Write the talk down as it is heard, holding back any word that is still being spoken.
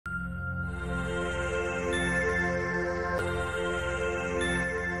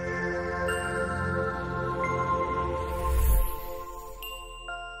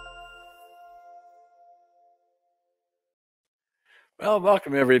Well,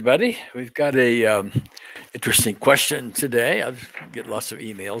 welcome everybody. We've got a interesting question today. I get lots of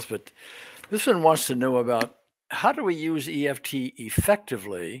emails, but this one wants to know about how do we use EFT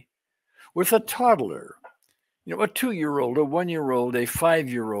effectively with a toddler? A 2-year-old, a 1-year-old, a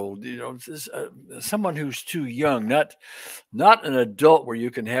 5-year-old. Someone who's too young, not an adult where you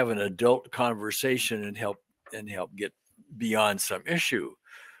can have an adult conversation and help get beyond some issue.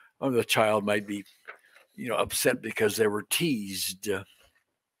 Or the child might be, upset because they were teased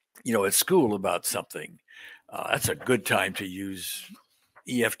at school about something. That's a good time to use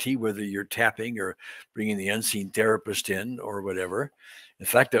EFT, whether you're tapping or bringing the unseen therapist in or whatever. In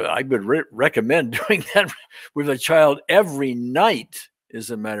fact, I would recommend doing that with a child every night, as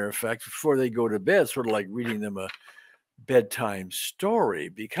a matter of fact, before they go to bed, sort of like reading them a bedtime story,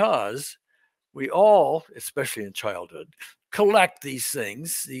 because we all, especially in childhood, collect these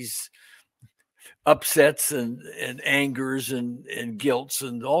things, these upsets and angers and guilts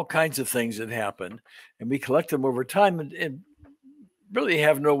and all kinds of things that happen, and we collect them over time and really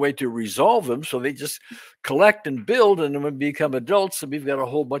have no way to resolve them, so they just collect and build, and then when we become adults, and we've got a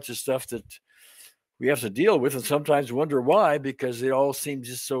whole bunch of stuff that we have to deal with, and sometimes wonder why, because it all seems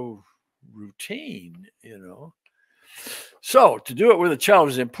just so routine. So to do it with a child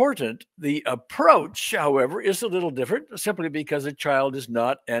is important. The approach, however, is a little different, simply because a child is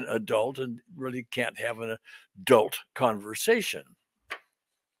not an adult and really can't have an adult conversation.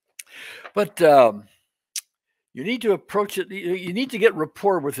 But you need to approach it. You need to get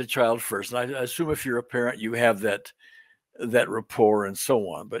rapport with the child first. And I assume if you're a parent, you have that rapport and so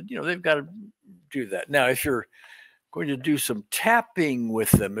on. But they've got to do that. Now, if you're going to do some tapping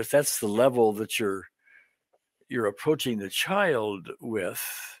with them, if that's the level that you're approaching the child with,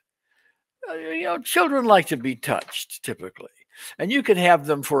 children like to be touched typically. And you can have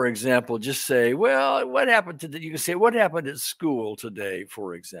them, for example, just say, well, what happened today? You can say, what happened at school today,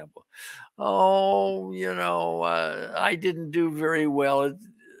 for example? Oh, I didn't do very well at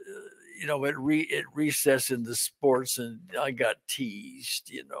recess in the sports, and I got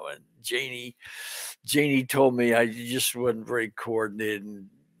teased, and Janie told me I just wasn't very coordinated and,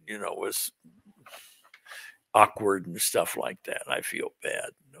 was awkward and stuff like that. I feel bad.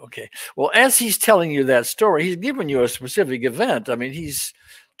 Okay. Well, as he's telling you that story, he's giving you a specific event. I mean, he's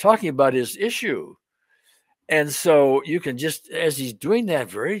talking about his issue. And so you can just, as he's doing that,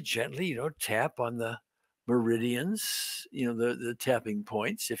 very gently, tap on the meridians, the tapping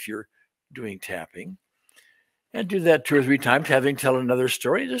points, if you're doing tapping. And do that 2 or 3 times, having tell another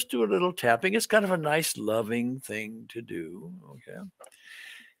story. Just do a little tapping. It's kind of a nice, loving thing to do. Okay.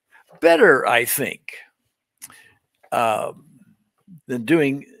 Better, I think, than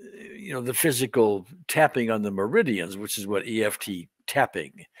doing, the physical tapping on the meridians, which is what EFT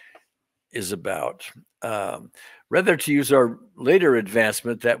tapping is about. Rather, to use our later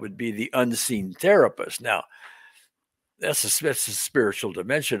advancement, that would be the unseen therapist. Now, that's a spiritual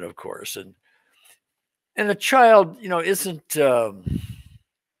dimension, of course, and the child,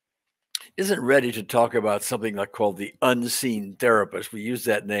 isn't ready to talk about something like called the unseen therapist. We use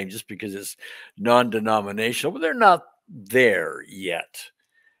that name just because it's non-denominational, but they're not there yet.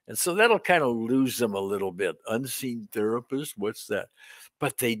 And so that'll kind of lose them a little bit. Unseen therapist, what's that?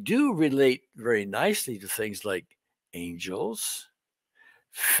 But they do relate very nicely to things like angels,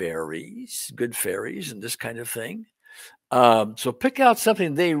 fairies, good fairies, and this kind of thing. So pick out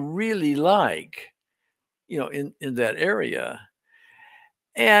something they really like, in that area,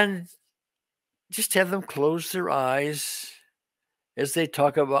 and just have them close their eyes as they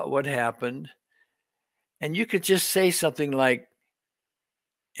talk about what happened. And you could just say something like,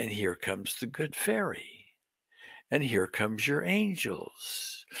 and here comes the good fairy, and here comes your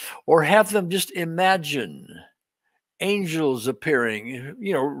angels. Or have them just imagine angels appearing,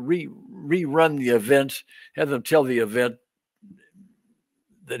 rerun the event, have them tell the event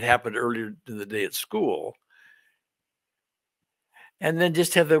that happened earlier in the day at school. And then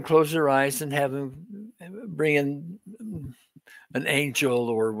just have them close their eyes and have them bring in an angel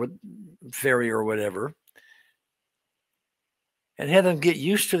or fairy or whatever, and have them get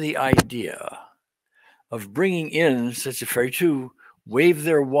used to the idea of bringing in such a fairy to wave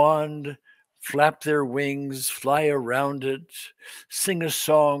their wand, flap their wings, fly around it, sing a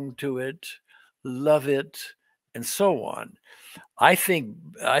song to it, love it, and so on. I think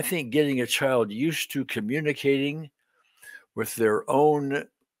getting a child used to communicating with their own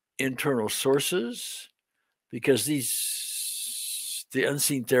internal sources, because the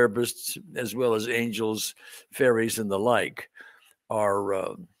unseen therapists, as well as angels, fairies, and the like,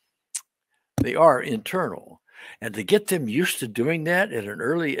 they are internal. And to get them used to doing that at an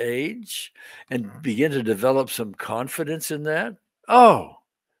early age and begin to develop some confidence in that, Oh,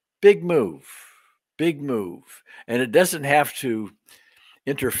 big move, big move. And it doesn't have to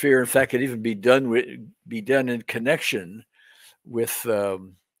interfere. In fact, it could even be done in connection with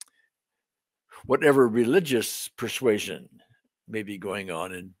whatever religious persuasion may be going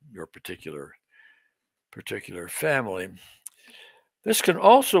on in your particular family. This can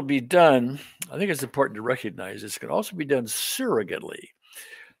also be done, I think it's important to recognize, this can also be done surrogately.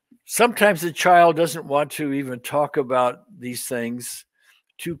 Sometimes the child doesn't want to even talk about these things,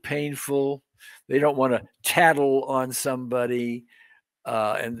 too painful. They don't want to tattle on somebody,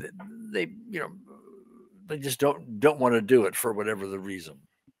 and they just don't want to do it for whatever the reason.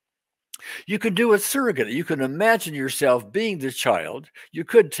 You can do it surrogately. You can imagine yourself being the child. You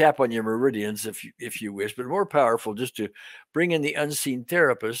could tap on your meridians if you wish, but more powerful just to bring in the unseen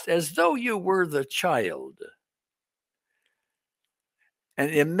therapist as though you were the child. And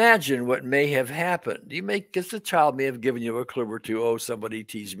imagine what may have happened. Because the child may have given you a clue or two. Oh, somebody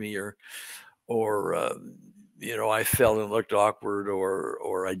teased me, or I fell and looked awkward,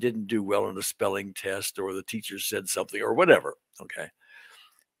 or I didn't do well in a spelling test, or the teacher said something, or whatever. Okay.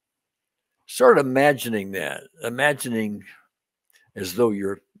 Start imagining as though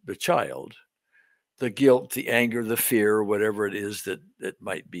you're the child, the guilt, the anger, the fear, whatever it is that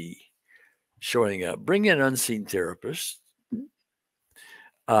might be showing up. Bring in unseen therapists,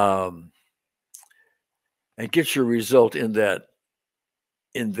 and get your result in that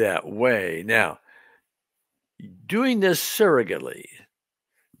way. Now, doing this surrogately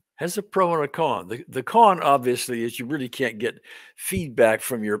has a pro and a con. The con, obviously, is you really can't get feedback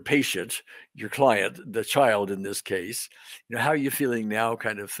from your patient, your client, the child in this case. How are you feeling now,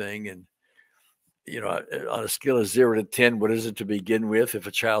 kind of thing. And, on a scale of 0 to 10, what is it to begin with if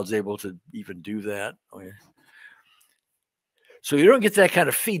a child's able to even do that? So you don't get that kind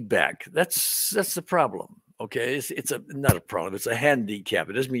of feedback. That's the problem. Okay, it's not a problem. It's a handicap.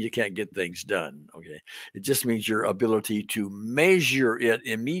 It doesn't mean you can't get things done. Okay, it just means your ability to measure it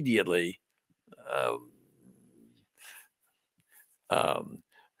immediately.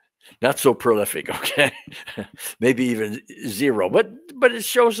 Not so prolific. Okay, maybe even 0. But it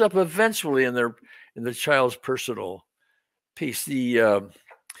shows up eventually in the child's personal piece.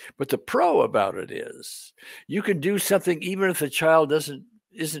 But the pro about it is you can do something even if the child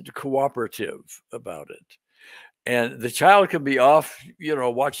isn't cooperative about it. And the child can be off,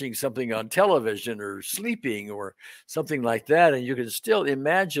 watching something on television or sleeping or something like that. And you can still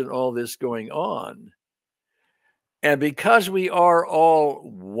imagine all this going on. And because we are all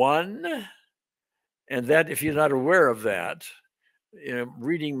one, and that if you're not aware of that,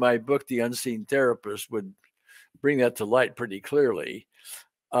 reading my book, The Unseen Therapist, would bring that to light pretty clearly.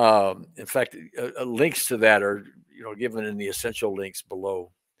 In fact, links to that are given in the essential links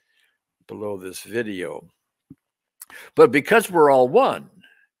below this video. But because we're all one,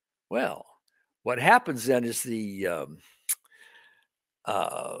 well, what happens then is you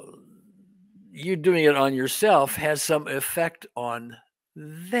doing it on yourself has some effect on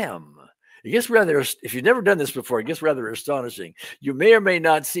them. It gets if you've never done this before, it gets rather astonishing. You may or may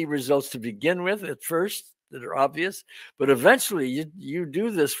not see results to begin with at first that are obvious, but eventually you do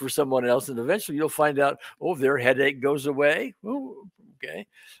this for someone else, and eventually you'll find out, oh, their headache goes away. Ooh, okay.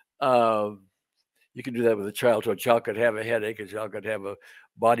 You can do that with a child. So a child could have a headache, a child could have a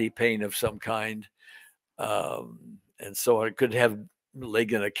body pain of some kind. And so it could have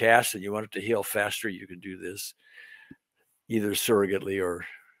leg in a cast and you want it to heal faster. You can do this either surrogately or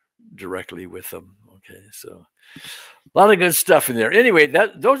directly with them. Okay. So a lot of good stuff in there. Anyway,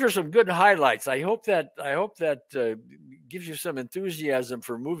 those are some good highlights. I hope that gives you some enthusiasm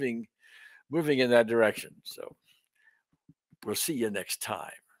for moving in that direction. So we'll see you next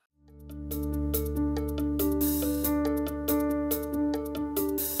time.